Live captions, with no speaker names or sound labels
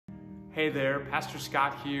Hey there, Pastor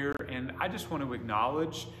Scott here, and I just want to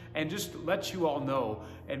acknowledge and just let you all know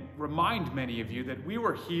and remind many of you that we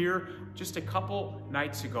were here just a couple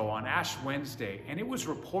nights ago on Ash Wednesday, and it was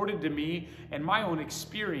reported to me, and my own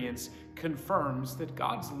experience confirms that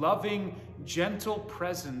God's loving, gentle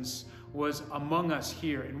presence was among us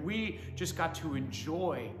here, and we just got to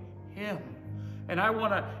enjoy Him. And I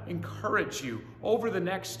want to encourage you over the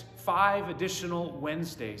next 5 additional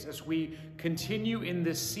Wednesdays as we continue in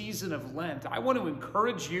this season of Lent. I want to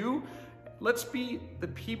encourage you, let's be the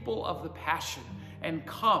people of the Passion and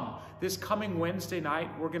come. This coming Wednesday night,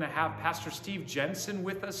 we're going to have Pastor Steve Jensen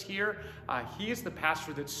with us here. He is the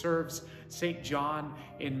pastor that serves St. John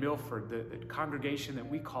in Milford, the congregation that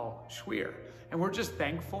we call Schweer. And we're just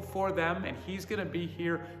thankful for them, and he's going to be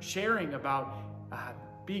here sharing about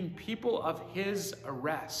being people of his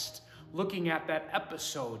arrest, looking at that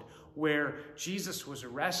episode where Jesus was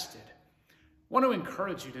arrested. I want to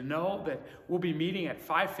encourage you to know that we'll be meeting at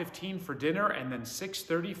 5:15 for dinner and then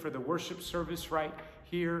 6:30 for the worship service right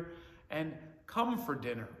here. And come for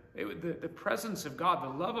dinner. The presence of God,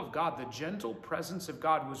 the love of God, the gentle presence of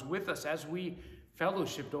God was with us as we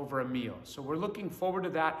fellowshipped over a meal. So we're looking forward to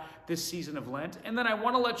that this season of Lent. And then I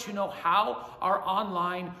want to let you know how our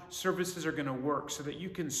online services are going to work so that you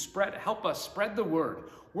can help us spread the word.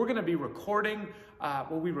 We're going to be recording,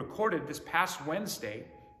 we recorded this past Wednesday,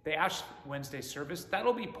 the Ash Wednesday service.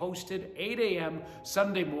 That'll be posted 8 a.m.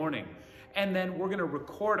 Sunday morning. And then we're going to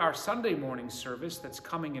record our Sunday morning service that's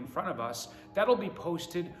coming in front of us. That'll be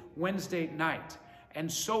posted Wednesday night,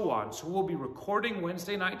 and so on. So we'll be recording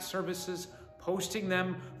Wednesday night services, posting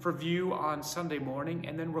them for view on Sunday morning,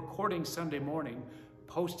 and then recording Sunday morning,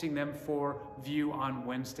 posting them for view on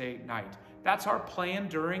Wednesday night. That's our plan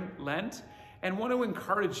during Lent, and want to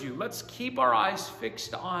encourage you, let's keep our eyes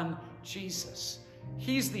fixed on Jesus.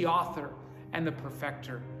 He's the author and the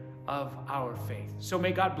perfecter of our faith. So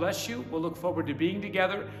may God bless you. We'll look forward to being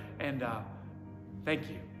together, and thank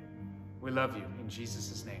you. We love you in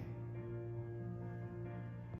Jesus' name.